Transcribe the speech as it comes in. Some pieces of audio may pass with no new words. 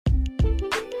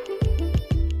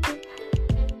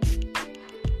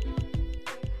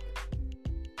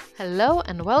Hello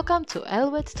and welcome to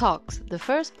Elwed Talks, the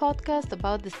first podcast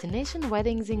about destination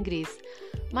weddings in Greece.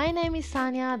 My name is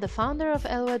Sania, the founder of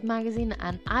Elwed magazine,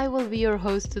 and I will be your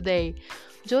host today.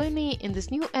 Join me in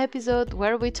this new episode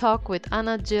where we talk with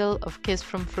Anna Jill of Kiss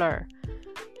from Fleur.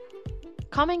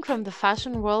 Coming from the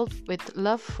fashion world with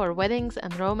love for weddings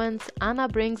and romance, Anna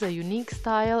brings a unique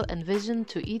style and vision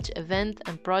to each event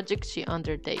and project she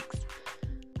undertakes.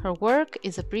 Her work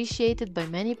is appreciated by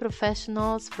many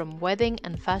professionals from wedding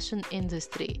and fashion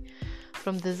industry,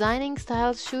 from designing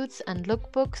style shoots and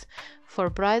lookbooks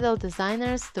for bridal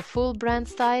designers to full brand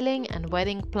styling and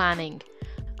wedding planning.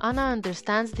 Anna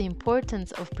understands the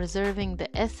importance of preserving the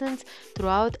essence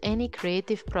throughout any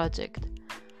creative project.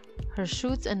 Her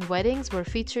shoots and weddings were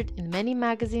featured in many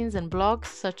magazines and blogs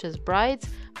such as Brides,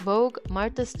 Vogue,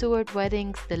 Martha Stewart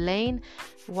Weddings, The Lane,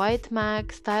 White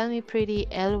Mag, Style Me Pretty,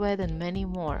 Elwed, and many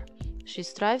more. She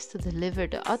strives to deliver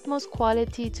the utmost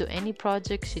quality to any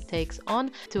project she takes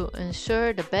on to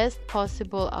ensure the best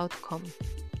possible outcome.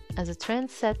 As a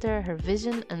trendsetter, her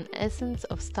vision and essence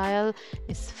of style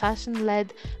is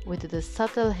fashion-led with the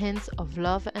subtle hints of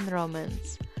love and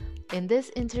romance. In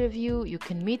this interview, you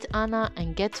can meet Anna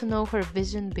and get to know her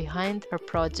vision behind her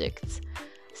projects.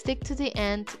 Stick to the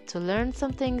end to learn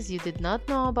some things you did not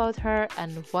know about her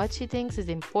and what she thinks is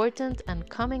important and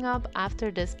coming up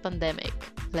after this pandemic.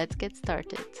 Let's get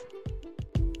started.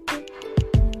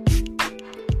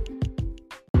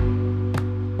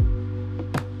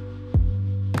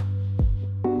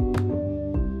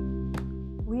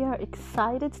 We are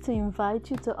excited to invite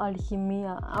you to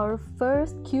Alchimia, our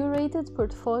first curated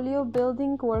portfolio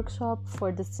building workshop for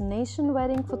destination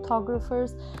wedding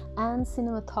photographers and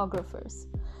cinematographers.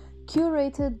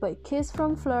 Curated by Kiss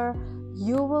from Fleur,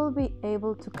 you will be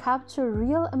able to capture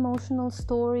real emotional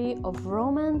story of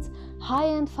romance,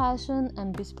 high-end fashion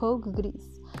and bespoke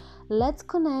Greece. Let's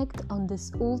connect on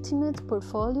this ultimate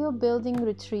portfolio building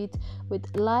retreat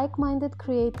with like-minded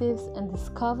creatives and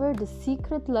discover the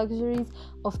secret luxuries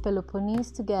of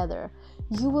Peloponnese together.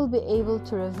 You will be able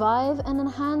to revive and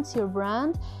enhance your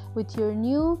brand with your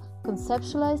new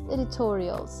conceptualized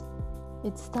editorials.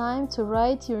 It's time to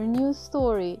write your new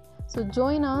story. So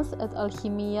join us at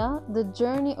Alchimia, the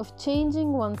journey of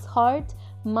changing one's heart,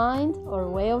 mind, or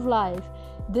way of life.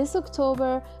 This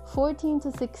October 14th to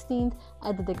 16th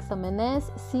at the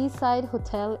Dexamenes Seaside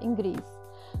Hotel in Greece.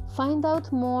 Find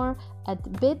out more at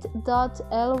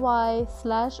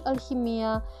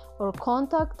bit.ly/alchimia or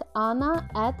contact Anna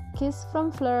at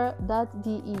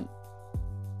kissfromfleur.de.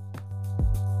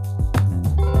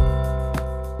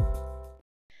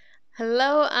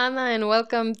 Hello, Anna, and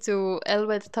welcome to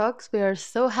Elwed Talks. We are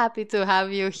so happy to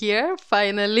have you here,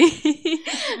 finally.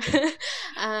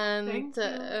 And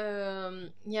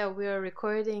we are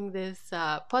recording this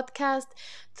podcast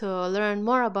to learn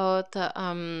more about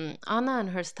Anna and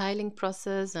her styling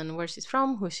process and where she's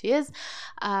from, who she is,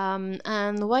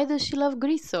 and why does she love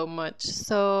Greece so much.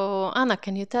 So, Anna,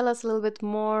 can you tell us a little bit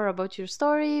more about your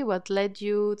story? What led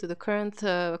you to the current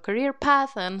career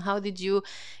path, and how did you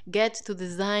get to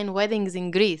design weddings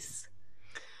in Greece?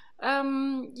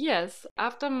 Yes,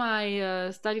 after my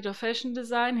studied of fashion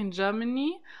design in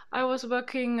Germany, I was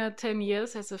working 10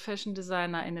 years as a fashion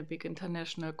designer in a big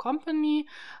international company,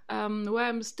 where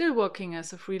I'm still working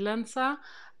as a freelancer.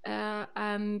 I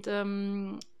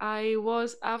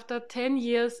was, after 10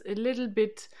 years, a little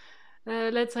bit,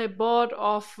 let's say, bored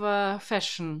of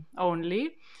fashion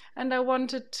only. And I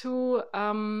wanted to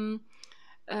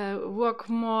work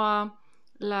more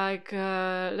like,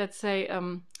 let's say,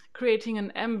 creating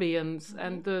an ambience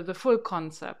and the full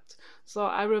concept. So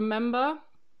I remember,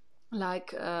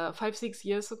 like 5-6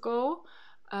 years ago,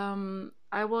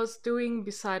 I was doing,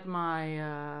 beside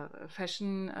my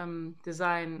fashion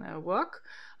design work,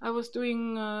 I was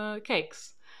doing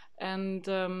cakes. And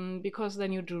because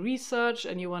then you do research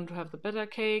and you want to have the better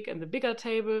cake and the bigger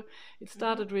table, it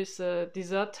started with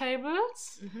dessert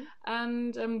tables,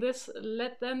 and this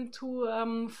led then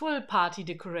to full party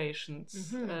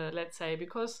decorations, let's say,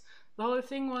 because the whole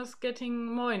thing was getting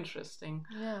more interesting.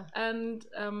 Yeah. And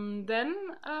then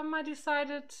I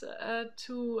decided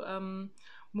to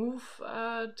move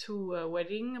to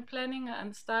wedding planning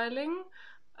and styling.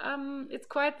 It's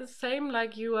quite the same,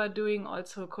 like you are doing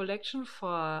also a collection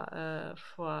for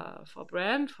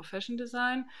brand, for fashion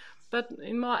design, but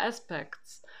in more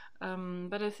aspects.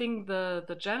 But I think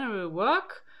the general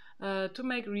work, to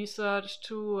make research,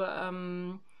 to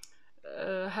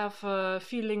have a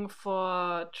feeling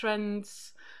for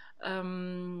trends,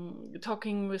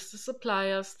 talking with the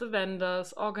suppliers, the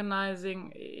vendors,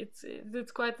 organizing, it's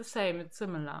quite the same. It's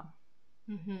similar.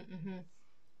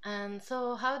 And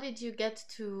so, how did you get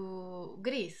to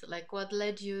Greece? Like, what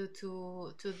led you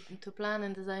to plan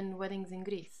and design weddings in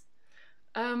Greece?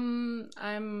 I'm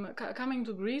coming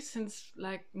to Greece since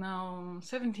like now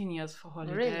 17 years for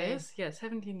Really? holidays. Yeah,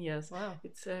 17 years. Wow.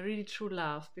 It's a really true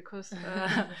love because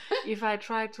if I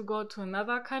tried to go to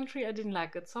another country, I didn't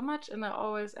like it so much, and I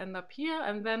always end up here.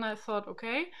 And then I thought,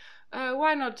 okay,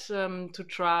 why not to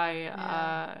try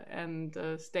Yeah. and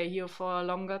stay here for a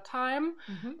longer time?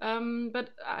 Mm-hmm. But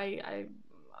I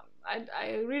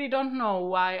really don't know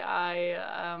why I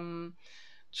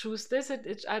choose this.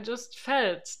 I just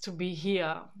felt to be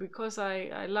here because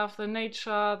I love the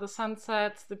nature, the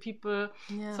sunsets, the people.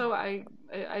 Yeah. So I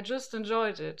just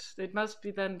enjoyed it. It must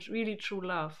be then really true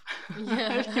love.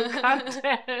 Yeah. You can't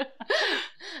tell.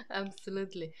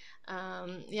 Absolutely.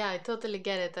 Yeah, I totally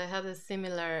get it. I had a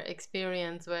similar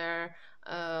experience where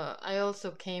I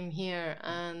also came here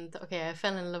and okay, I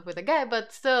fell in love with a guy,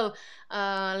 but still,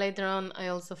 later on, I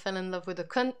also fell in love with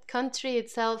the country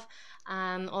itself,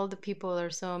 and all the people are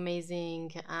so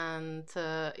amazing. And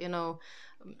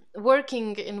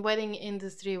working in wedding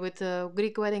industry with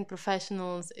Greek wedding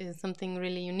professionals is something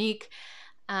really unique,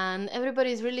 and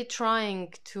everybody is really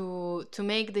trying to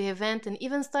make the event and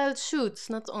even styled shoots,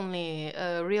 not only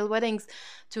real weddings,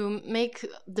 to make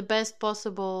the best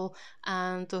possible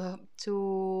and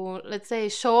to let's say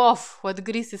show off what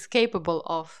Greece is capable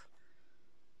of.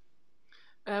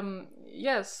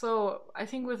 Yes, so I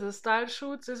think with the style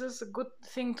shoots, this is a good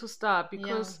thing to start Yeah.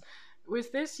 because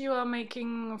with this you are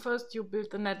making first you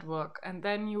build the network and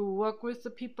then you work with the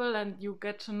people and you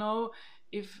get to know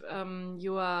if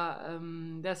you are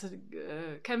there's a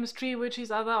chemistry with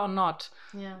each other or not.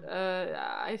 Yeah.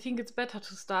 I think it's better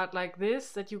to start like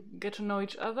this, that you get to know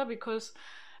each other, because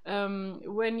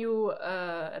when you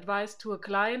advise to a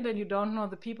client and you don't know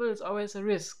the people, it's always a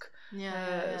risk.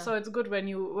 Yeah. So it's good when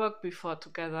you work before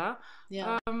together.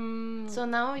 Yeah. So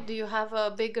now, do you have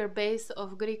a bigger base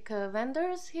of Greek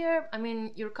vendors here? I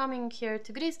mean, you're coming here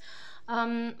to Greece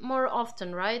more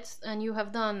often, right? And you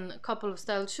have done a couple of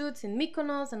style shoots in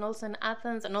Mykonos and also in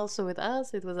Athens and also with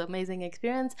us. It was an amazing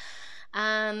experience.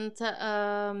 And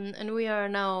we are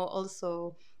now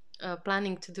also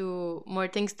planning to do more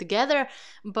things together.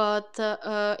 But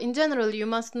in general, you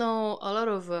must know a lot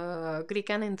of Greek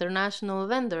and international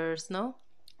vendors, no?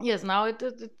 Yes, now it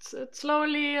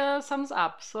slowly sums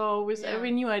up. So with Yeah.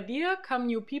 every new idea come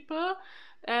new people,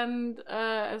 and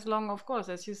as long, of course,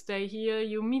 as you stay here,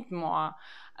 you meet more,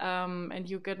 and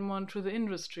you get more into the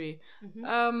industry.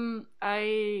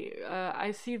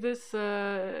 I see this,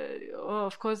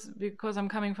 of course, because I'm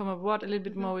coming from abroad, a little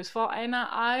bit more with foreigner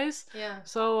eyes. Yeah.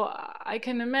 So I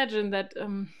can imagine that.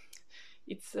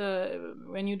 It's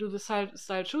when you do the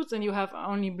style shoots and you have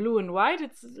only blue and white,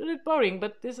 it's a little boring,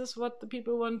 but this is what the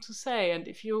people want to say. And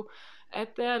if you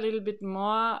add there a little bit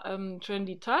more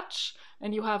trendy touch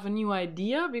and you have a new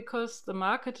idea, because the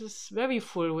market is very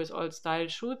full with all style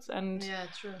shoots, and Yeah,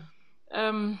 true.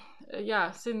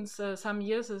 Since some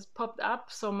years it's popped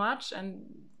up so much, and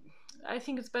I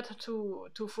think it's better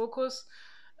to focus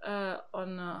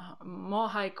on a more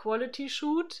high quality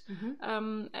shoot.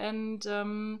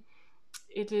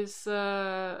 It is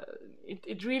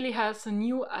it really has a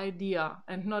new idea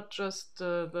and not just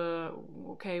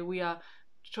we are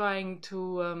trying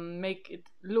to make it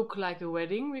look like a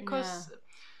wedding, because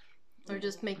or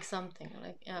just make something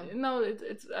like no,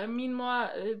 it's I mean more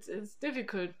it's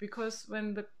difficult, because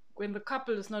when the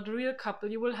couple is not a real couple,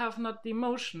 you will have not the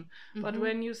emotion. But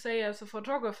when you say as a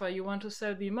photographer you want to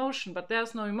sell the emotion, but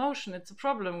there's no emotion, it's a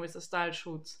problem with the style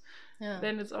shoots.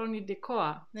 Then it's only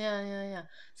decor. Yeah.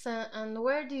 So, and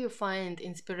where do you find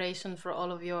inspiration for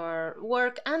all of your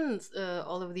work and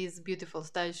all of these beautiful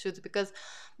style shoots? Because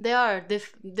they are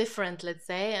different, let's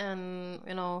say, and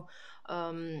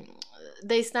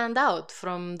they stand out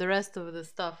from the rest of the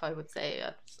stuff, I would say,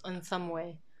 in some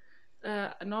way.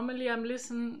 Normally I'm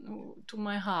listening to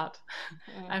my heart.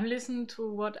 I'm listening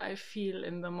to what I feel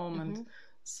in the moment.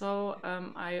 So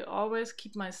I always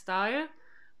keep my style.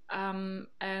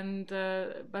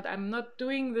 But I'm not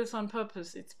doing this on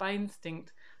purpose. It's by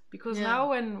instinct, because now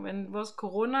when it was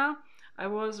Corona, I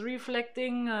was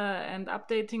reflecting and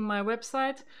updating my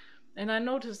website, and I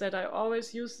noticed that I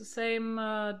always use the same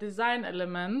design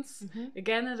elements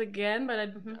again and again, but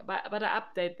I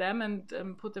update them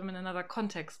and put them in another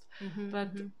context.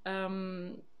 But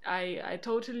I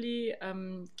totally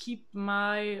keep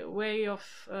my way of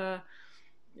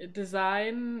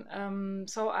design.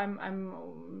 So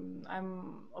I'm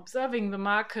observing the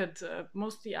market.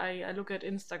 Mostly I look at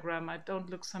Instagram. I don't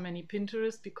look so many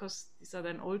Pinterest, because these are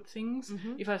then old things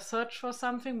if I search for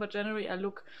something, but generally I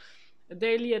look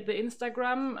daily at the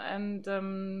Instagram, and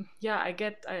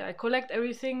I collect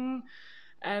everything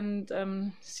and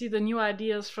see the new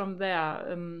ideas from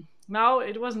there. Now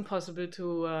it wasn't possible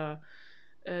to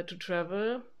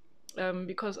travel,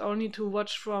 because only to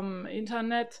watch from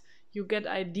internet you get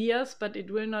ideas, but it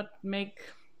will not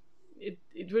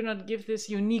give this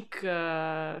unique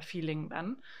feeling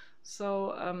then.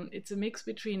 So it's a mix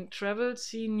between travel,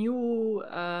 see new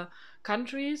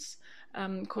countries,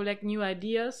 collect new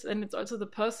ideas, and it's also the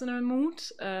personal mood,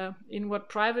 in what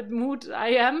private mood I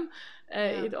am.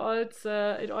 It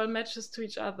all matches to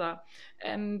each other.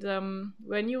 And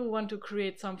when you want to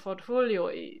create some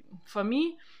portfolio, for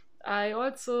me, I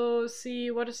also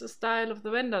see what is the style of the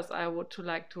vendors I would to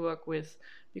like to work with,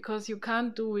 because you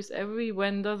can't do with every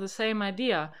vendor the same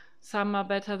idea. Some are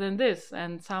better than this,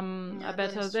 and some are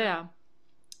better there.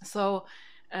 So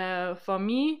for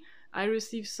me, I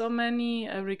receive so many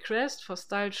requests for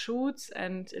style shoots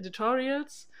and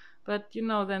editorials, but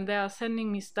then they are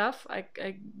sending me stuff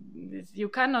you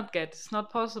cannot get. It's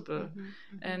not possible.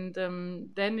 And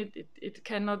then it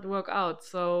cannot work out.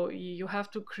 So you have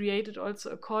to create it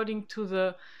also according to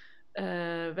the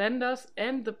vendors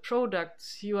and the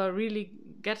products you are really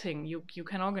getting. You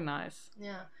can organize.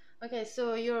 Yeah. Okay,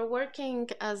 so you're working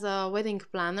as a wedding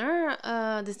planner,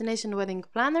 destination wedding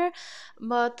planner,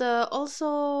 but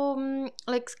also,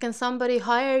 like, can somebody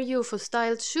hire you for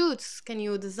styled shoots? Can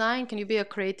you design? Can you be a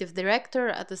creative director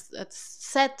at at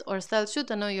set or style shoot?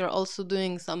 I know you're also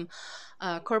doing some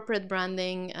corporate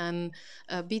branding and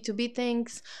B2B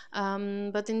things,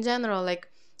 but in general, like,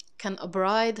 can a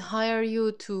bride hire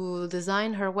you to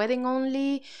design her wedding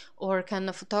only, or can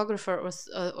a photographer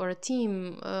or a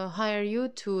team hire you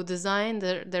to design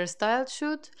their style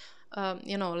shoot,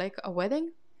 like a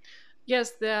wedding? Yes,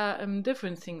 there are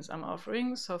different things I'm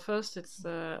offering. So first it's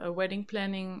a wedding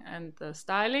planning and the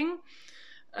styling.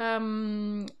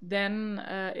 Then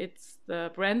it's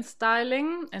the brand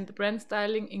styling, and the brand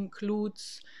styling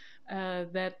includes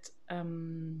that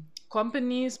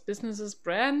companies, businesses,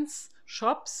 brands,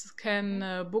 shops can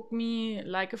book me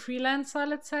like a freelancer,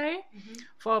 let's say,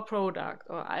 for a product,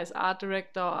 or as art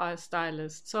director or as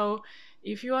stylist. So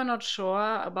if you are not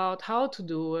sure about how to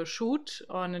do a shoot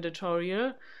or an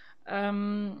editorial,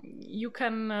 you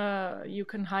can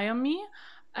hire me,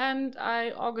 and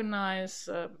I organize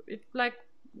it, like,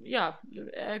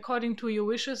 according to your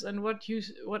wishes and what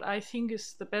I think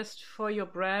is the best for your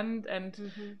brand,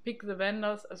 and pick the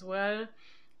vendors as well.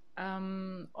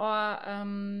 Or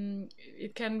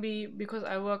it can be, because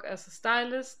I work as a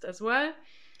stylist as well,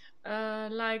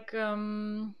 like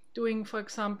doing, for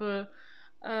example,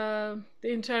 the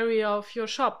interior of your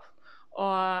shop,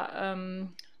 or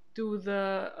do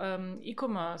the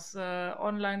e-commerce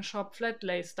online shop flat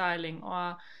lay styling,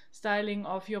 or styling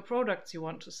of your products you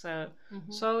want to sell.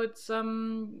 So it's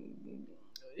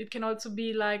it can also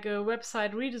be like a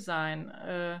website redesign,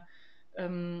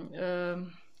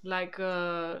 like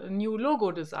a new logo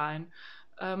design.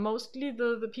 Mostly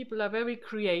the people are very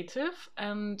creative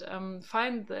and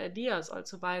find the ideas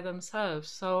also by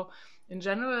themselves. So in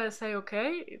general, I say,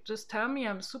 okay, just tell me.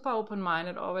 I'm super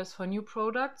open-minded always for new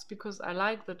products, because I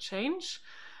like the change,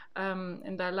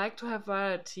 and I like to have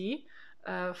variety.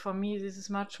 For me, this is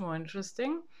much more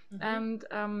interesting. And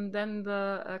then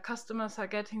the customers are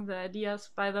getting the ideas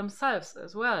by themselves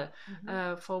as well,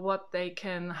 for what they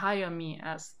can hire me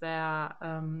as their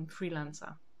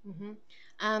freelancer.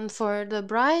 And for the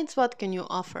brides, what can you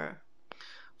offer?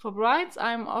 For brides,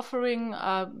 I'm offering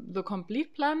the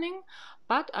complete planning,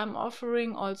 but I'm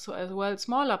offering also as well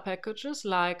smaller packages.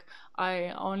 Like, I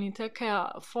only take care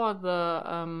for the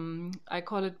I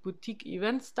call it boutique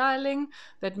event styling.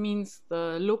 That means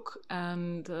the look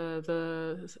and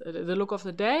the look of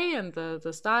the day, and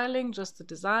the styling, just the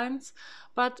designs.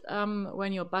 But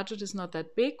when your budget is not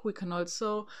that big, we can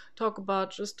also talk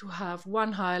about just to have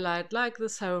one highlight, like the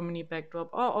ceremony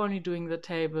backdrop, or only doing the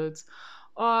tables.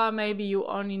 Or maybe you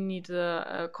only need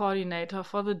a coordinator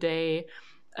for the day.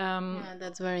 Yeah,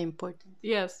 that's very important.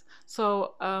 Yes,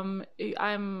 so I'm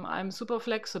super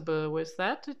flexible with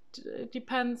that. It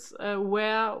depends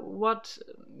what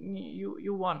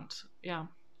you want. Yeah.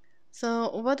 So,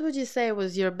 what would you say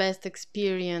was your best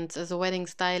experience as a wedding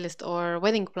stylist or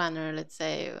wedding planner, let's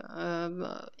say,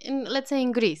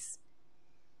 in Greece?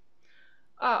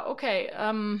 Okay.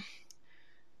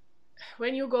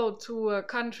 When you go to a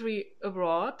country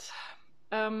abroad,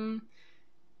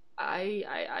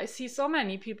 I see so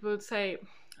many people say,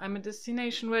 I'm a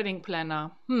destination wedding planner.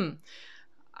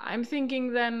 I'm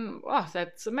thinking then, oh,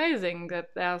 that's amazing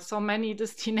that there are so many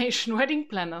destination wedding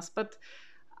planners. But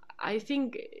I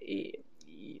think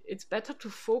it's better to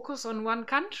focus on one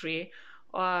country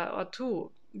or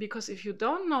two. Because if you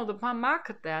don't know the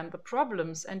market there and the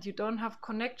problems, and you don't have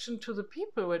connection to the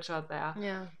people which are there,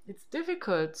 Yeah. it's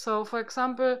difficult. So, for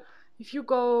example, if you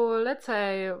go, let's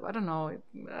say, I don't know,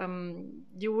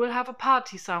 you will have a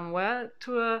party somewhere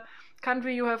to a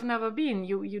country you have never been.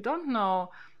 You don't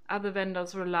know, are the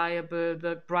vendors reliable?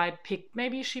 The bride picked,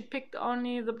 maybe she picked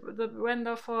only the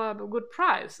vendor for a good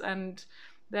price, and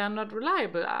they are not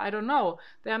reliable. I don't know.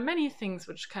 There are many things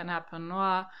which can happen,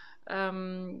 or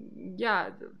yeah,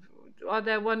 or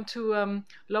they want to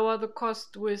lower the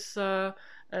cost with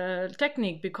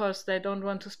technique because they don't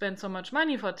want to spend so much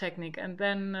money for technique, and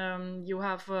then you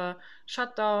have a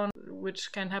shutdown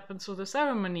which can happen through the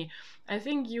ceremony. I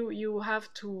think you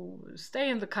have to stay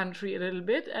in the country a little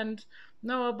bit and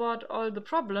know about all the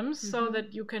problems, so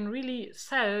that you can really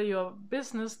sell your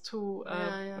business to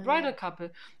a bridal couple,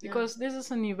 because this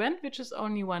is an event which is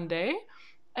only one day,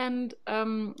 and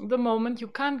the moment you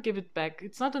can't give it back.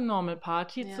 It's not a normal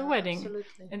party, it's a wedding.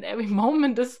 Absolutely. And every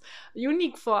moment is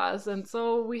unique for us, and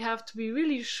so we have to be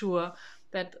really sure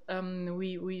that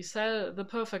we sell the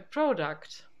perfect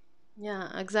product. Yeah,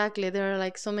 exactly. There are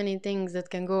like so many things that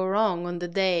can go wrong on the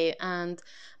day. And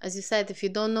as you said, if you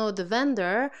don't know the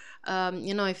vendor,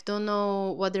 if you don't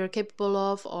know what they're capable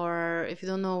of, or if you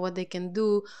don't know what they can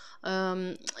do,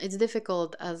 it's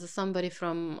difficult as somebody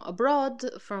from abroad,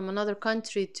 from another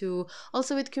country, to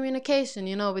also with communication,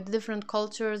 with different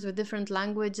cultures, with different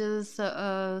languages.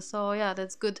 So yeah,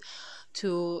 that's good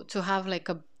to have like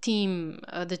a team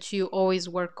that you always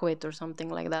work with or something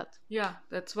like that. Yeah,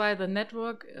 that's why the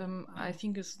network, I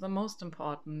think, is the most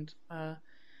important.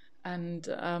 And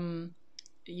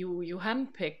you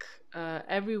handpick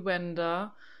every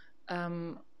vendor,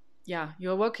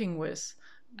 you're working with.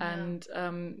 And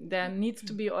there needs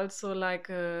to be also like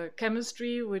a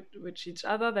chemistry with each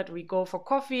other, that we go for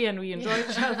coffee and we enjoy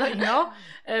each other,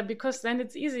 because then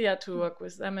it's easier to work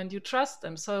with them, and you trust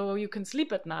them, so you can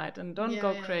sleep at night and don't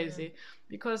go crazy.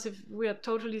 Because if we are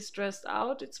totally stressed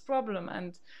out, it's a problem.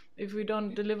 And if we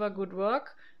don't deliver good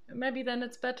work, maybe then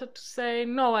it's better to say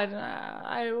no,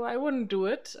 I wouldn't do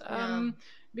it.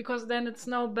 Because then it's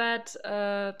no bad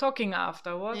talking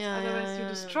afterwards. Otherwise you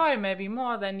destroy maybe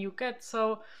more than you get.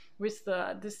 So with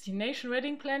the destination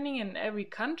wedding planning in every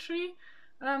country,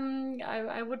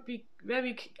 I would be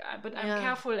very, but I'm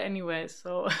careful anyway,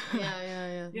 so you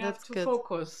That's have to good.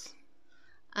 focus.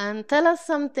 And tell us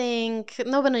something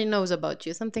nobody knows about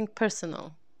you, something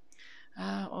personal.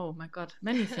 Oh my God,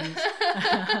 many things.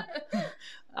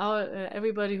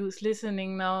 Everybody who's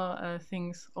listening now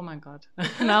thinks, "Oh my God,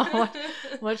 now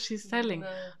what she's telling."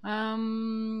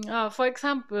 For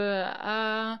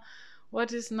example,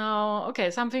 what is now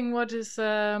something what is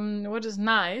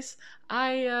nice.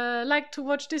 I like to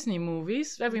watch Disney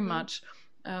movies very much.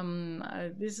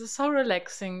 This is so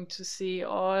relaxing to see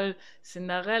all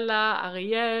Cinderella,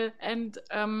 Ariel, and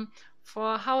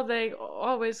for how they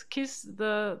always kiss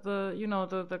the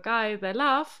guy they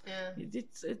love.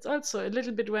 It's also a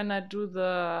little bit when I do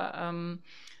the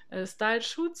style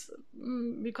shoots,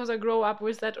 because I grow up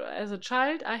with that as a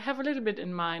child. I have a little bit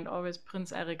in mind always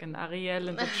Prince Eric and Ariel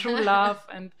and the true love,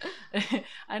 and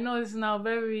I know it's now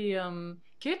very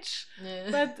kitsch,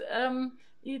 but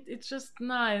it's just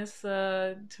nice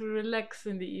to relax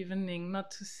in the evening,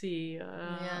 not to see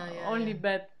only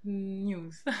bad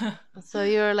news. So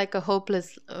you're like a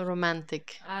hopeless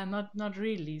romantic. Not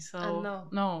really. So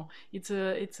no, it's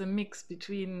a mix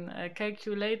between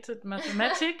calculated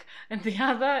mathematic and the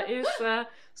other is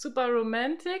super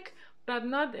romantic, but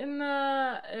not in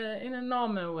a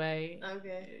normal way.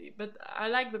 Okay. But I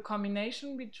like the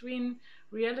combination between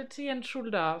reality and true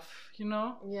love,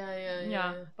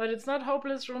 Yeah, but it's not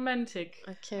hopeless romantic.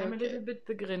 Okay. I'm a little bit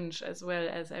the Grinch, as well,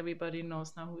 as everybody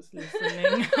knows now who's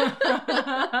listening.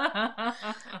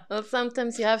 Well,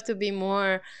 sometimes you have to be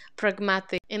more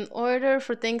pragmatic in order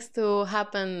for things to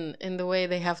happen in the way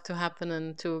they have to happen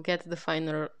and to get the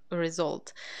final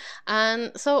result.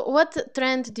 And so, what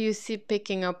trend do you see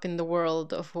picking up in the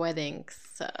world of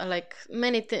weddings? Like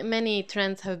many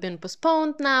trends have been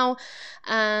postponed now,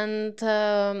 and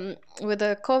with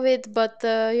the COVID, but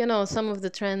some of the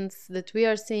trends that we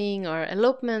are seeing are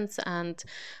elopements and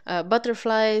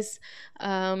butterflies.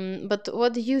 But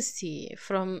what do you see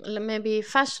from maybe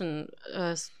fashion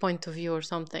point of view or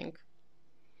something?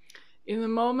 In the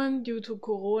moment, due to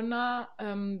Corona,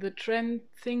 the trend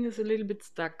thing is a little bit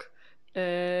stuck.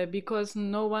 Because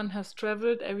no one has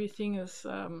traveled, everything is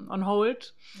on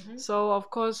hold. So of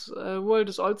course, world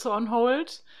is also on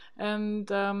hold, and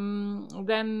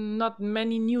then not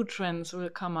many new trends will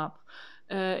come up.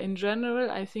 In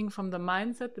general, I think from the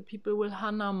mindset, the people will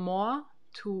honor more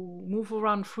to move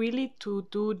around freely, to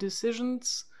do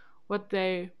decisions what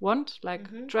they want, like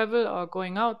travel or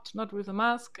going out not with a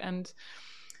mask, and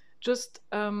just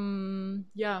they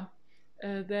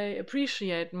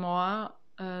appreciate more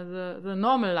the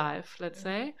normal life, let's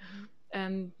say.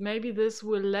 And maybe this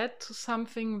will lead to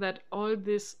something that all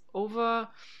this over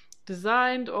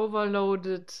designed,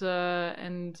 overloaded,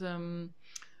 and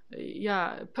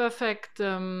perfect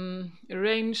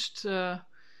arranged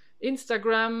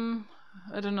Instagram,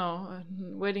 I don't know,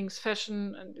 weddings,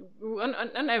 fashion,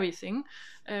 and everything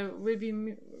will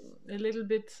be a little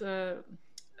bit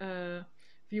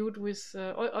viewed with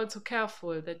also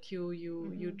careful, that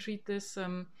you treat this,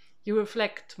 you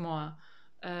reflect more,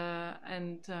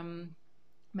 and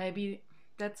maybe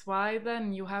that's why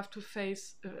then you have to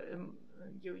face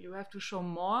you have to show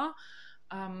more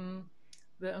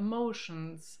the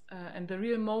emotions and the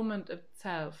real moment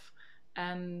itself,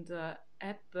 and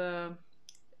at the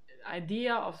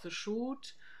idea of the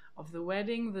shoot, of the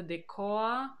wedding, the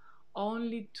decor,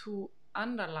 only to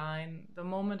underline the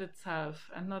moment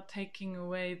itself and not taking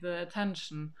away the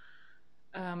attention.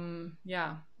 There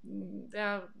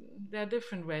are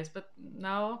different ways, but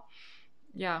now,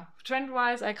 trend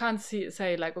wise, I can't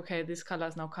say like, okay, this color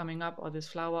is now coming up, or this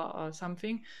flower or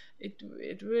something.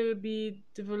 It will be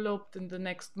developed in the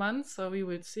next month, so we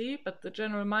will see. But the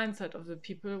general mindset of the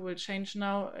people will change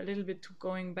now a little bit, to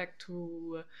going back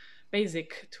to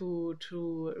basic, to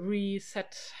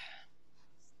reset.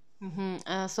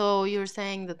 So you're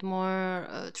saying that more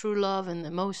true love and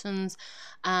emotions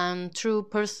and true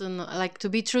person, like to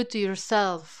be true to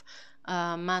yourself,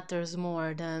 matters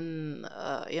more than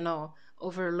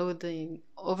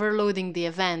overloading the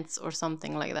events or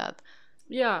something like that.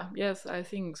 Yes, I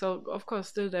think so. Of course,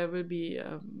 still there will be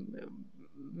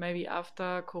maybe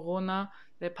after Corona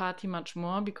they party much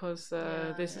more, because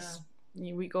is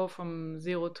we go from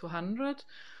 0 to 100.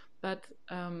 But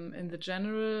in the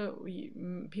general,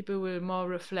 people will more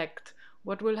reflect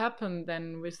what will happen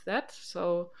then with that,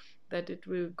 so that it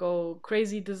will go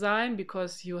crazy design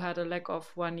because you had a lack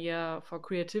of 1 year for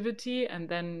creativity, and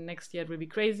then next year it will be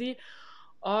crazy.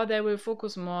 Or they will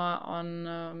focus more on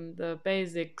the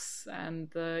basics and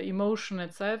the emotion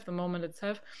itself, the moment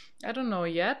itself. I don't know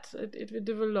yet. It will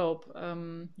develop.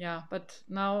 But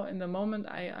now in the moment,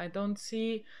 I don't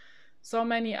see so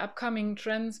many upcoming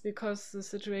trends, because the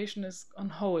situation is on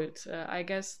hold. I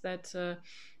guess that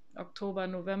October,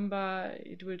 November,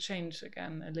 it will change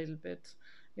again a little bit.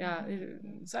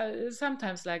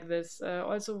 Sometimes like this.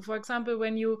 Also, for example,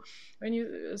 when you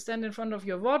stand in front of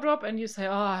your wardrobe and you say,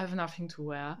 "Oh, I have nothing to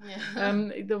wear,"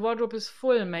 the wardrobe is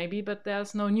full maybe, but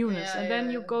there's no newness. And then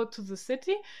you go to the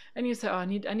city and you say, "Oh, I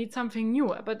need something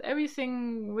new." But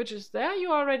everything which is there,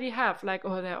 you already have. Like,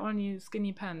 "Oh, there are only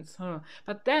skinny pants."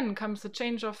 But then comes the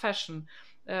change of fashion.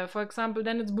 For example,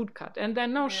 then it's bootcut, and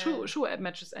then no shoe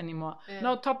matches anymore,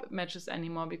 no top matches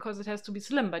anymore, because it has to be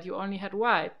slim, but you only had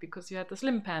wide because you had the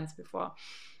slim pants before.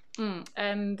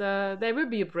 And there will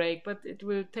be a break, but it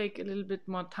will take a little bit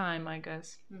more time, I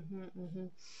guess.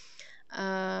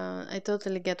 I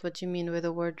totally get what you mean with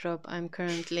the wardrobe. I'm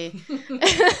currently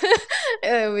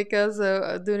because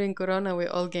during Corona we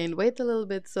all gained weight a little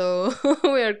bit, so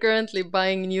we are currently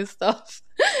buying new stuff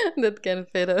that can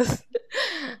fit us.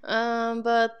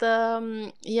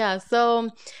 So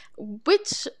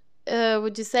which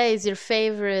would you say is your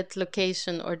favorite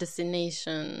location or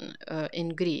destination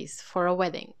in Greece for a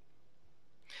wedding?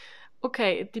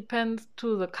 Okay, it depends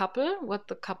to the couple, what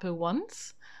the couple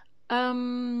wants.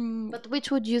 But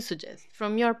which would you suggest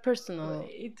from your personal?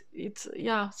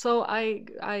 So I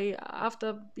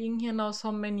after being here now so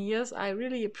many years, I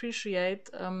really appreciate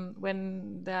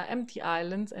when there are empty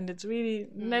islands and it's really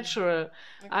natural.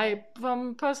 Okay.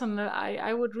 From personal,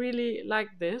 I would really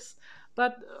like this.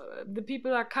 But the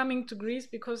people are coming to Greece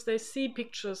because they see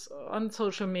pictures on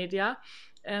social media,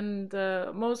 and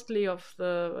mostly of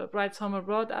the brides home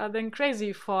abroad are then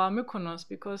crazy for Mykonos,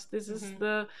 because this is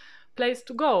the place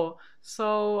to go.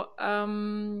 So I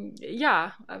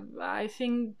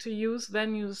think to use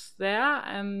venues there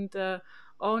and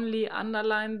only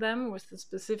underline them with the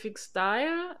specific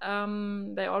style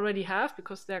they already have,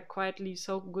 because they're quietly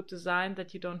so good designed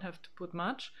that you don't have to put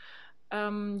much.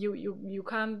 You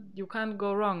can't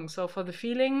go wrong. So for the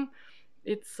feeling,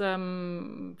 it's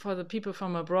for the people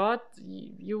from abroad,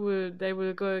 they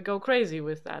will go crazy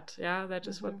with that. That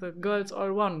is what the girls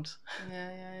all want.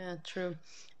 True.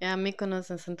 Mykonos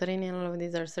and Santorini and all of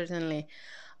these are certainly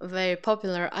a very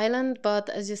popular island, but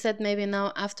as you said, maybe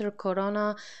now after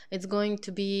Corona it's going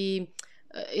to be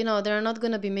they're not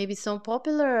going to be maybe so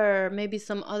popular, or maybe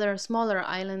some other smaller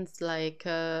islands like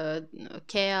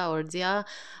Kea or Dia,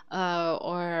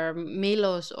 or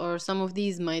Milos, or some of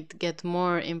these might get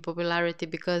more in popularity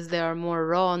because they are more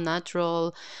raw,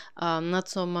 natural, not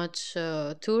so much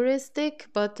touristic,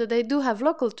 but they do have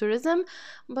local tourism,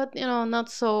 but not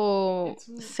so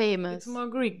It's famous. more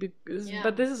Greek, because, Yeah.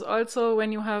 but this is also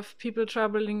when you have people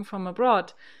traveling from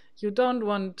abroad. You don't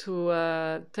want to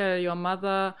tell your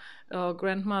mother or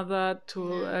grandmother to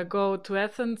Yeah. go to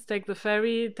Athens, take the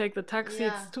ferry, take the taxi.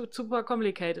 Yeah. It's super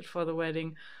complicated for the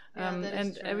wedding. Yeah, that is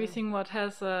And true. everything what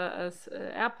has a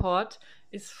airport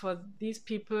is for these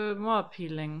people more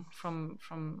appealing from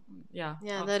Yeah,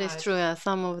 outside. that is true. Yeah,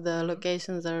 some of the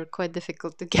locations are quite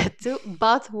difficult to get to,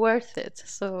 but worth it.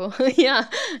 So yeah,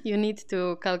 you need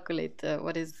to calculate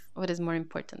what is more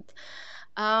important.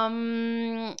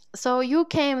 So you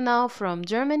came now from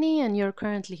Germany, and you're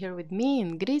currently here with me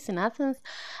in Greece, in Athens.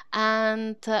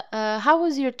 And how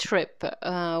was your trip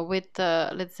with,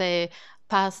 let's say,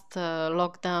 past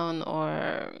lockdown,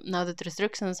 or now that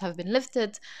restrictions have been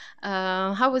lifted?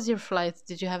 How was your flight?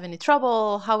 Did you have any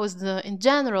trouble? How was the in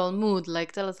general mood?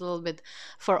 Like, tell us a little bit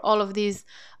for all of these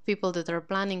people that are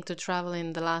planning to travel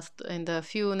in the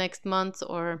few next months,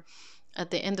 or at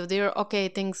the end of the year. Okay,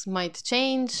 things might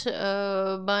change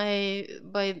by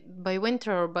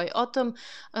winter or by autumn,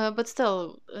 but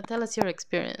still, tell us your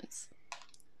experience.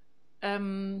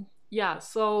 Yeah,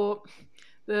 so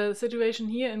the situation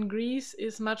here in Greece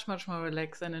is much more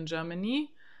relaxed than in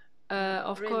Germany.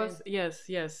 Of Really? course, yes.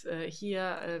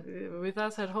 Here with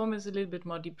us at home is a little bit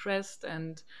more depressed,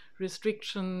 and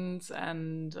restrictions,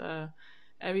 and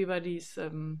everybody's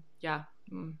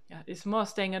is more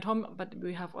staying at home. But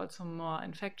we have also more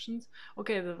infections.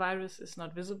 Okay, the virus is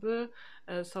not visible,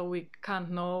 so we can't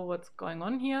know what's going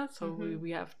on here. So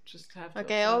we have to Okay, I observe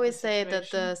the always say that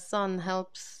situation. the sun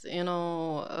helps,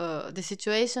 the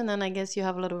situation, and I guess you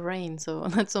have a lot of rain, so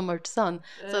not so much sun.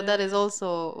 So that is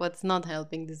also what's not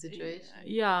helping the situation.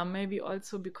 Yeah, maybe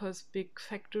also because big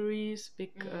factories,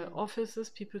 big offices,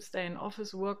 people stay in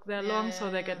office, work there Yeah, long, so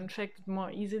yeah, they get yeah. infected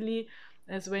more easily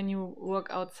as when you work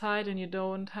outside and you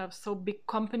don't have so big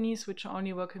companies which are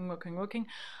only working.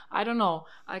 I don't know.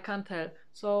 I can't tell.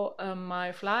 So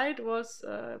my flight was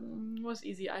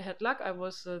easy. I had luck. I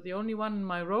was the only one in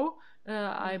my row.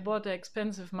 I bought an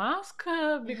expensive mask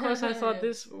because I thought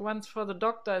this one's for the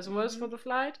doctor as well as for the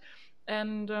flight,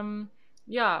 and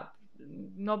yeah,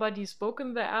 nobody spoke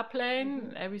in the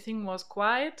airplane. Everything was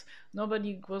quiet.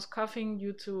 Nobody was coughing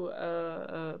due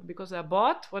to because they're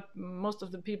bored, what most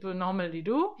of the people normally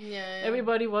do. Yeah,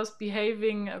 Everybody was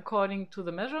behaving according to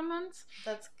the measurements.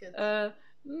 that's good.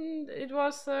 It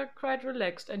was quite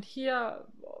relaxed, and here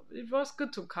it was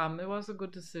good to come. It was a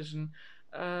good decision.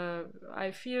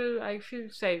 I feel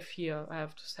safe here, I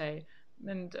have to say,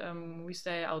 and we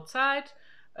stay outside.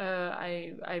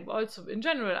 I also, in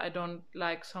general, I don't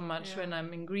like so much when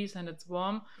I'm in Greece and it's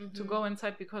warm to go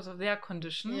inside because of the air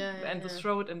condition and the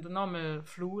throat and the normal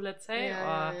flu, let's say,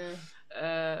 or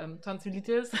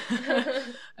tonsillitis.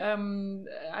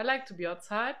 I like to be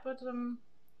outside, but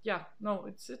yeah, no,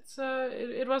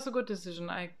 it was a good decision.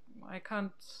 I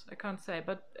can't say,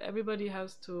 but everybody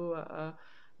has to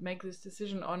make this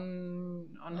decision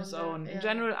on his own. In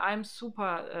general, I'm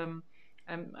super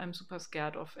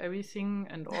scared of everything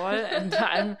and all, and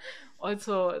I'm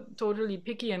also totally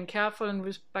picky and careful, and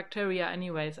with bacteria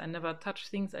anyways. I never touch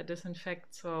things, I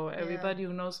disinfect. So everybody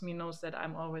who knows me knows that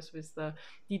I'm always with the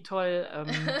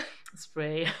Dettol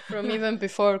spray. From even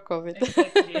before COVID.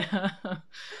 Exactly.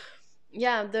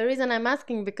 Yeah, the reason I'm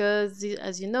asking, because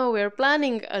as you know, we're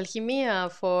planning Alchimia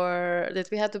for that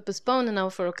we had to postpone now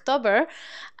for October,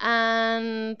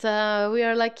 and we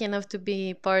are lucky enough to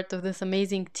be part of this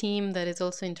amazing team that is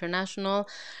also international,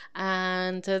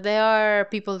 and there are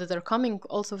people that are coming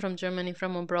also from Germany,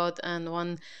 from abroad, and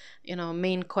one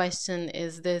main question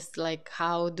is this, like,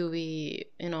 how do we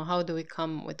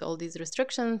come with all these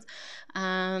restrictions?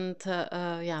 And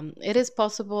yeah, it is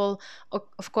possible.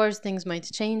 Of course, things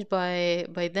might change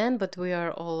by then, but we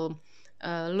are all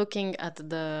looking at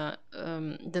the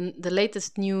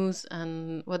latest news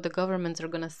and what the governments are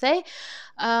gonna say.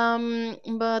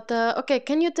 But okay,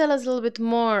 can you tell us a little bit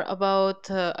more about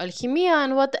Alchimia,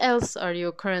 and what else are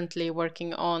you currently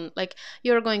working on? Like,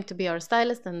 you're going to be our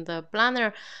stylist and the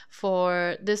planner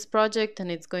for this project, and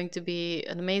it's going to be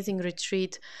an amazing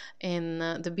retreat in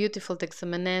the beautiful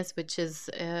Texamenes, which is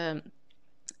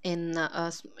in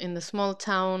the small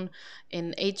town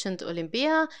in ancient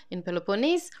Olympia in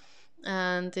Peloponnese.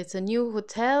 and it's a new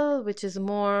hotel which is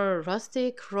more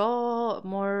rustic, raw,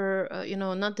 more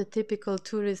not the typical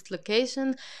tourist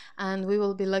location, and we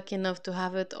will be lucky enough to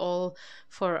have it all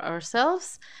for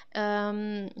ourselves.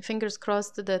 Fingers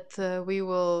crossed that we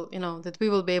will that we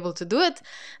will be able to do it.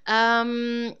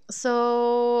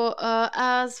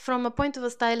 As from a point of a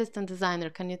stylist and designer,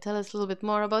 can you tell us a little bit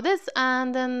more about this,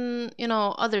 and then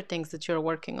other things that you're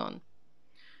working on?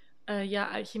 Yeah,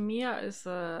 Alchemia is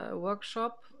a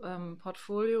workshop,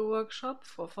 portfolio workshop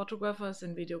for photographers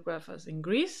and videographers in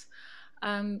Greece.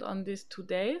 And on these 2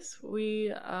 days,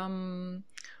 we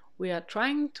are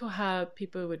trying to help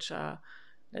people which are,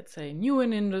 let's say, new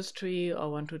in industry or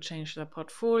want to change their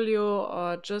portfolio,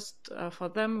 or just for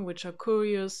them which are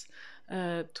curious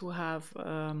to have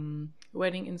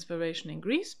wedding inspiration in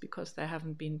Greece because they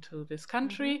haven't been to this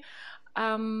country.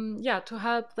 Yeah, to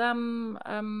help them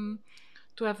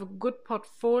to have a good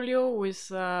portfolio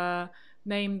with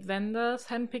named vendors,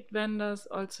 handpicked vendors,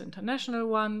 also international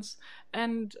ones,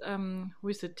 and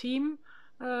with a team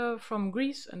from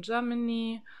Greece and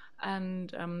Germany.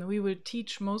 And we will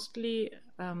teach mostly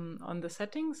on the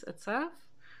settings itself.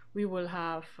 We will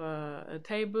have a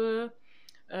table.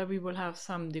 We will have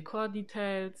some decor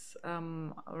details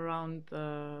around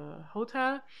the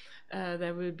hotel.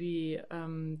 There will be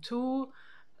two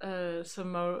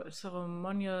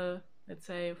ceremonial, let's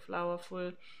say,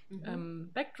 flowerful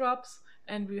backdrops,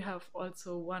 and we have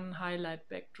also one highlight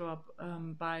backdrop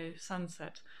by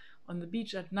sunset on the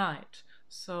beach at night.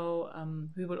 So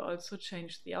we will also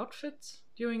change the outfits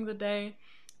during the day,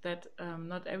 that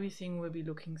not everything will be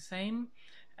looking same.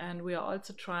 And we are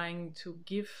also trying to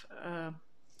give a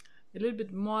little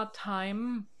bit more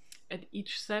time at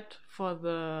each set for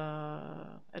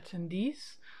the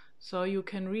attendees, so you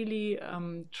can really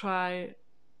try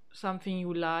something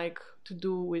you like to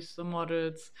do with the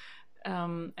models,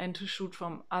 and to shoot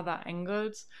from other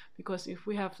angles, because if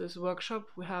we have this workshop,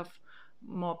 we have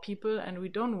more people, and we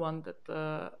don't want that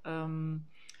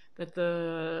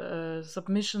the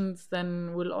submissions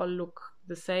then will all look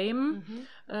the same.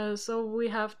 So we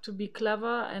have to be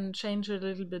clever and change a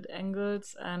little bit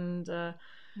angles and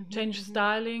change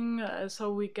styling,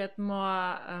 so we get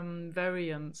more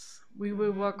variance. We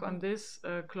will work on this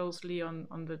closely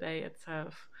on the day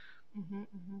itself.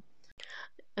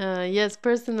 Yes,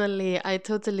 personally, I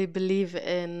totally believe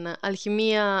in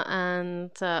Alchemia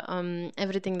and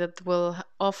everything that will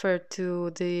offer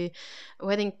to the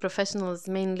wedding professionals,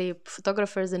 mainly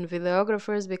photographers and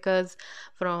videographers, because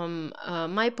from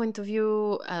my point of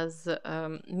view as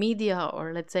media,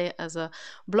 or let's say as a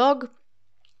blog,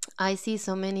 I see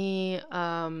so many,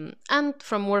 and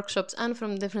from workshops and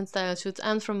from different style shoots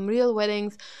and from real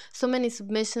weddings, so many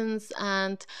submissions,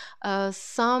 and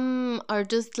some are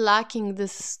just lacking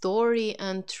this story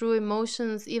and true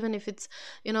emotions. Even if it's,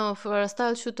 for a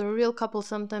style shoot or a real couple,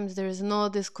 sometimes there is no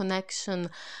this connection.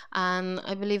 And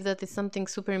I believe that is something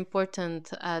super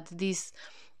important at this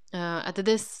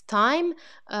time.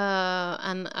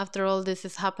 And after all this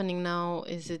is happening now,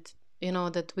 is it,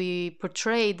 that we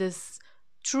portray this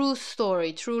true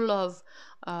story, true love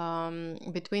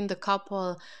between the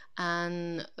couple,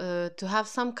 and to have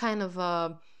some kind of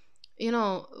a,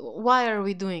 why are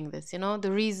we doing this,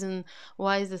 the reason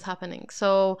why is this happening.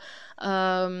 So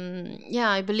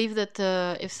yeah, I believe that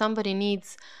if somebody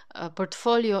needs a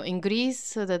portfolio in Greece,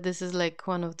 so that this is like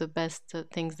one of the best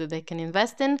things that they can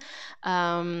invest in,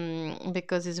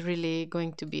 because it's really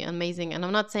going to be amazing. And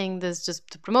I'm not saying this just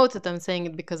to promote it, I'm saying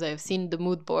it because I've seen the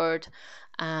mood board,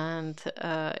 and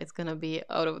it's gonna be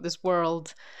out of this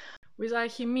world. With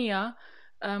Alchemia,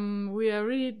 we are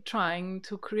really trying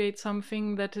to create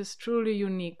something that is truly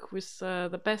unique with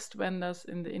the best vendors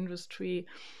in the industry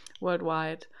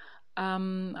worldwide.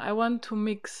 I want to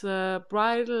mix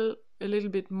bridal a little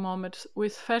bit more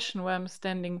with fashion, where I'm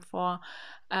standing for,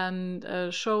 and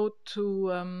show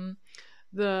to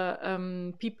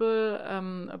the people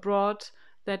abroad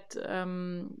that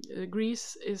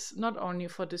Greece is not only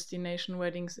for destination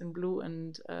weddings in blue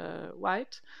and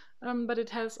white, but it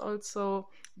has also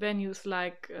venues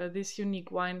like this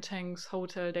unique wine tanks,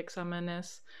 Hotel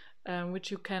Dexamenes, which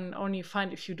you can only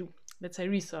find if you do, let's say,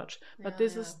 research. But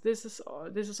this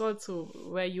is also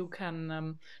where you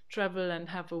can travel and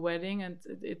have a wedding, and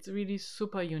it's really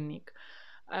super unique.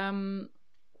 The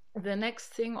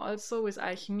next thing also with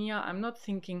Alchemia, I'm not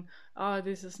thinking, oh,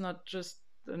 this is not just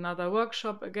another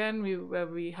workshop again, where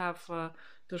we have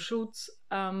the shoots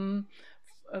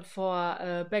for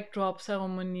a backdrop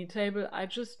ceremony table. I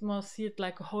just more see it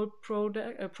like a whole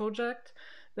project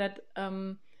that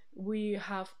we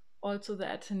have also the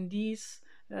attendees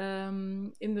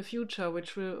in the future,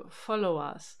 which will follow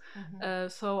us.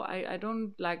 So I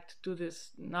don't like to do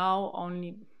this now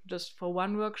only just for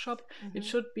one workshop. It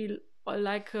should be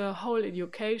like a whole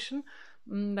education.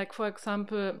 Like, for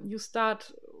example, you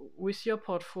start with your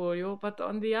portfolio, but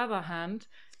on the other hand,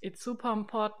 it's super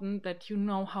important that you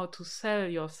know how to sell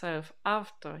yourself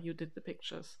after you did the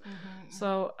pictures.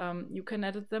 So you can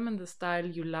edit them in the style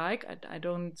you like. I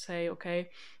don't say, okay,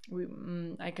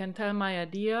 I can tell my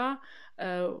idea,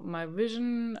 my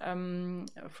vision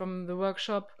from the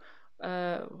workshop,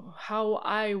 how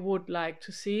I would like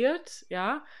to see it,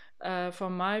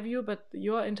 from my view, but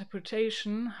your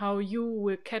interpretation, how you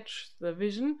will catch the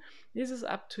vision, this is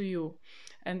up to you.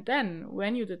 And then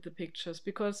when you did the pictures,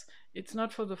 because it's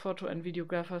not for the photo and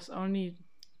videographers only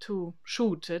to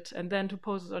shoot it and then to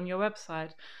post it on your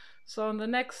website. So on the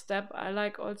next step, I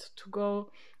like also to go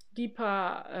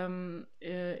deeper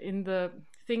in the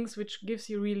things which gives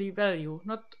you really value,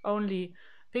 not only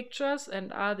pictures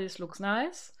and this looks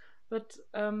nice, but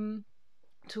to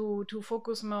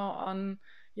focus more on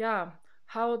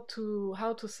how to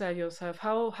sell yourself,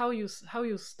 how you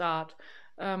start,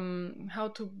 how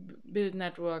to build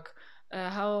network,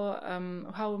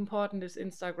 how important is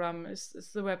Instagram,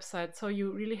 is the website. So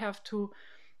you really have to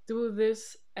do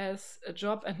this as a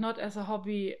job and not as a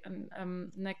hobby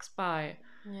and next by.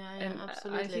 And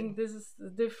absolutely. I think this is the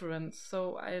difference.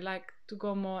 So I like to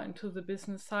go more into the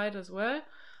business side as well.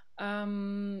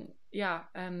 But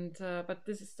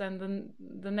this is then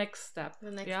the next step,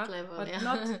 the next level, but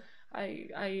not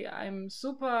I'm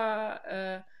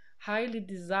super highly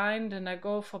designed and I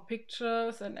go for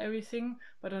pictures and everything,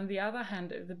 but on the other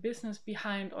hand, the business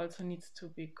behind also needs to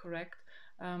be correct,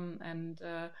 and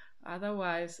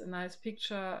otherwise a nice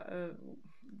picture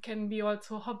can be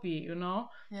also a hobby,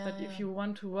 but if you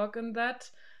want to work on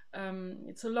that,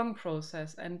 it's a long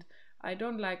process, and I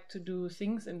don't like to do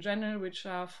things in general which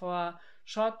are for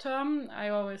short term. I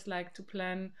always like to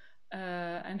plan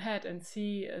ahead and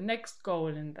see a next goal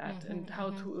in that, and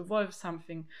how to evolve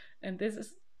something. And this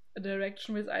is a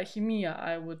direction with Alchemia,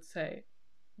 I would say.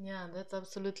 Yeah, that's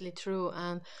absolutely true.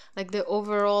 And like the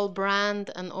overall brand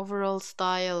and overall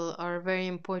style are very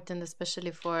important,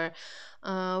 especially for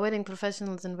wedding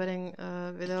professionals and wedding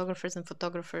videographers and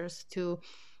photographers to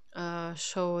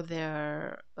show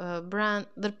their brand,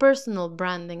 their personal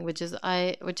branding, which is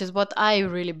what I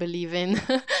really believe in.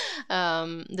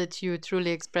 That you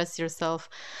truly express yourself.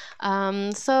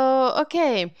 So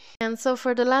okay, and so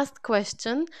for the last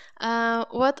question,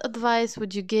 what advice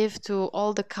would you give to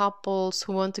all the couples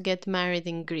who want to get married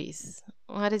in Greece?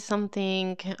 What is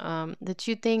something that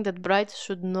you think that brides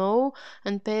should know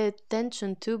and pay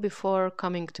attention to before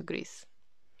coming to Greece?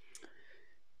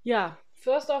 Yeah,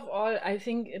 first of all, I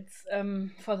think it's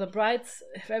for the brides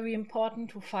very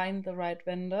important to find the right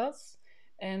vendors,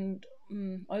 and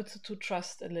also to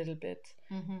trust a little bit.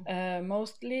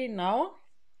 Mostly now,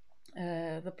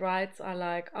 the brides are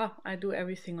like, I do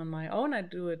everything on my own, I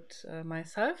do it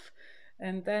myself.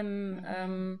 And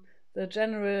then the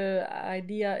general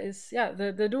idea is,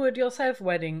 the do-it-yourself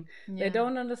wedding. They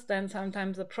don't understand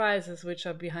sometimes the prices which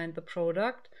are behind the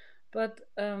product, but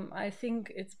I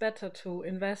think it's better to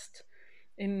invest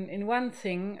in one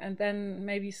thing and then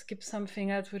maybe skip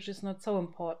something else which is not so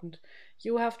important.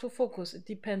 You have to focus. It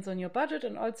depends on your budget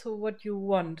and also what you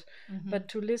want. But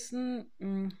to listen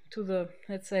to the,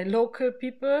 let's say, local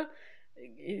people,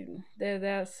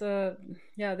 there's a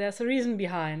reason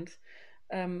behind.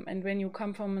 And when you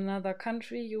come from another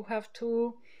country, you have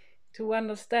to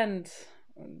understand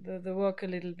the work a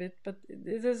little bit. But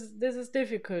this is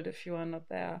difficult if you are not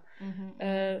there.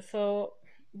 So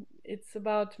it's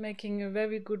about making a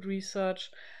very good research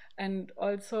and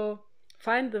also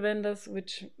find the vendors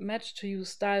which match to you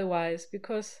style-wise,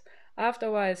 because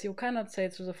afterwards you cannot say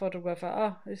to the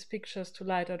photographer, this picture is too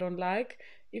light, I don't like.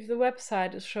 If the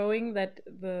website is showing that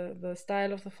the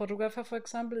style of the photographer, for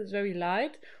example, is very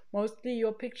light, mostly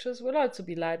your pictures will also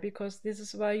be light, because this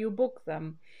is why you book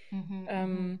them.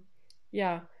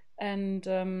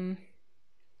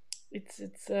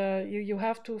 It's you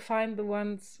have to find the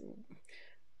ones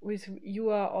with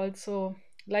you are also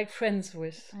like friends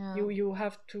with. You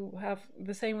have to have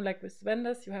the same, like with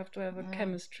vendors, you have to have a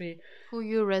chemistry. Who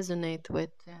you resonate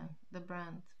with, the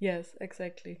brand. Yes,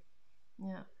 exactly.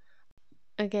 Yeah.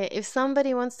 Okay, if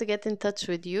somebody wants to get in touch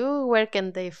with you, where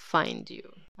can they find you?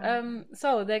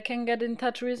 So they can get in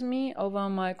touch with me over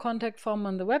my contact form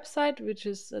on the website, which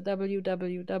is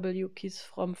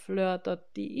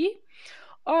www.kiesfromfleur.de.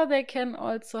 Or they can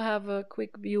also have a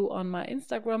quick view on my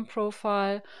Instagram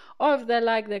profile. Or if they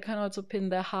like, they can also pin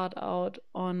their heart out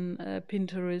on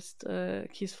Pinterest,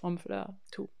 Kies from Fleur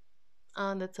too.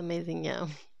 Oh, that's amazing. Yeah.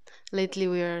 Lately,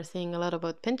 we are seeing a lot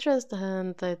about Pinterest,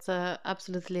 and it's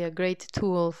absolutely a great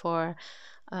tool for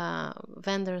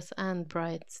vendors and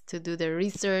brides to do their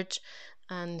research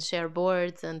and share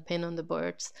boards and pin on the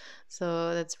boards.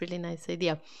 So that's really nice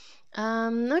idea.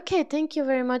 Okay, thank you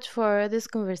very much for this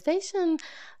conversation.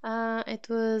 It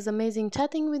was amazing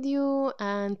chatting with you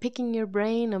and picking your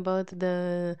brain about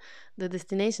the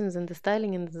destinations and the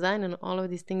styling and design and all of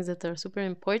these things that are super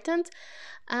important.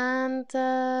 And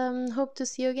hope to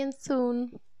see you again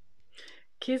soon.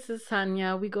 Kisses,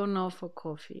 Sanya. We go now for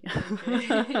coffee.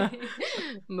 Okay.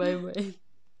 Bye bye.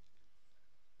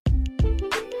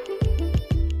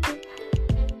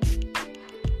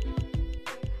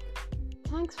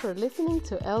 Thanks for listening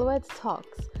to Elwed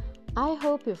Talks. I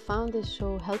hope you found this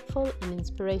show helpful and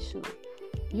inspirational.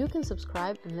 You can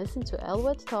subscribe and listen to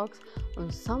Elwed Talks on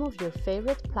some of your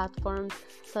favorite platforms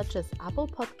such as Apple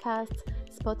Podcasts,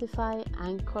 Spotify,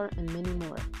 Anchor, and many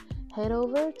more. Head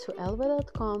over to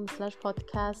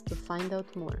elwed.com/podcast to find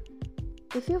out more.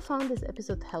 If you found this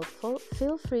episode helpful,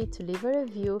 feel free to leave a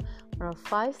review or a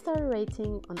 5-star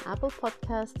rating on Apple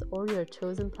Podcasts or your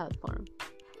chosen platform.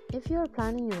 If you are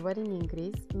planning your wedding in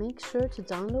Greece, make sure to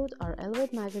download our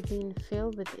Elwed magazine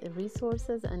filled with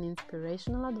resources and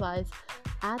inspirational advice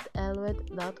at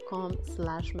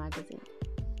elwed.com/magazine.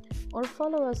 Or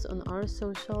follow us on our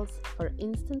socials for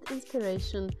instant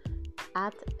inspiration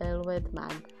at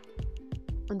elwedmag.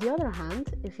 On the other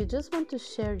hand, if you just want to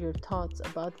share your thoughts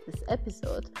about this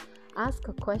episode, ask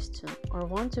a question, or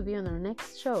want to be on our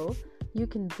next show, you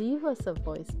can leave us a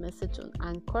voice message on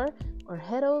Anchor or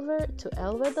head over to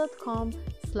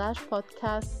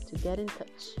elwed.com/podcast to get in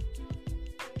touch.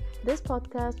 This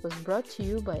podcast was brought to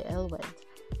you by Elwed.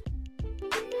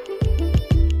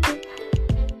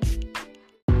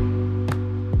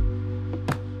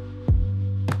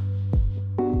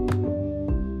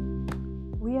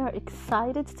 We are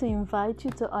excited to invite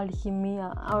you to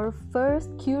Alchimia, our first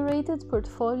curated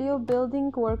portfolio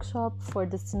building workshop for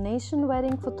destination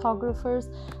wedding photographers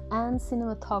and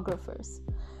cinematographers.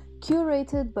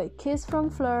 Curated by Kiss from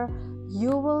Fleur,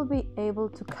 you will be able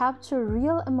to capture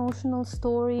real emotional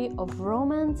story of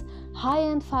romance,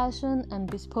 high-end fashion, and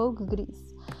bespoke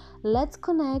Greece. Let's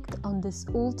connect on this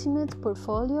ultimate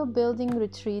portfolio building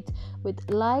retreat with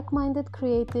like-minded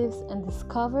creatives and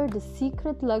discover the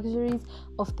secret luxuries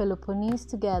of Peloponnese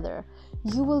together.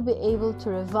 You will be able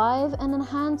to revive and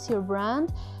enhance your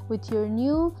brand with your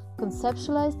new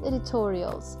conceptualized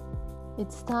editorials.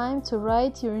 It's time to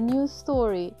write your new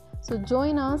story. So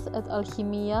join us at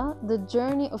Alchimia, the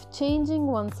journey of changing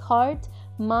one's heart,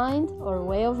 mind, or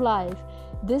way of life,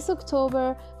 this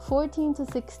October 14th to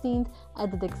 16th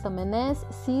at the Dexamenes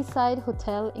Seaside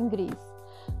Hotel in Greece.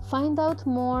 Find out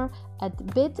more at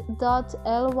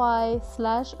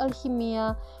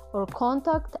bit.ly/alchimia or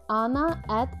contact Anna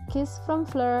at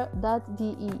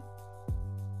kissfromfleur.de.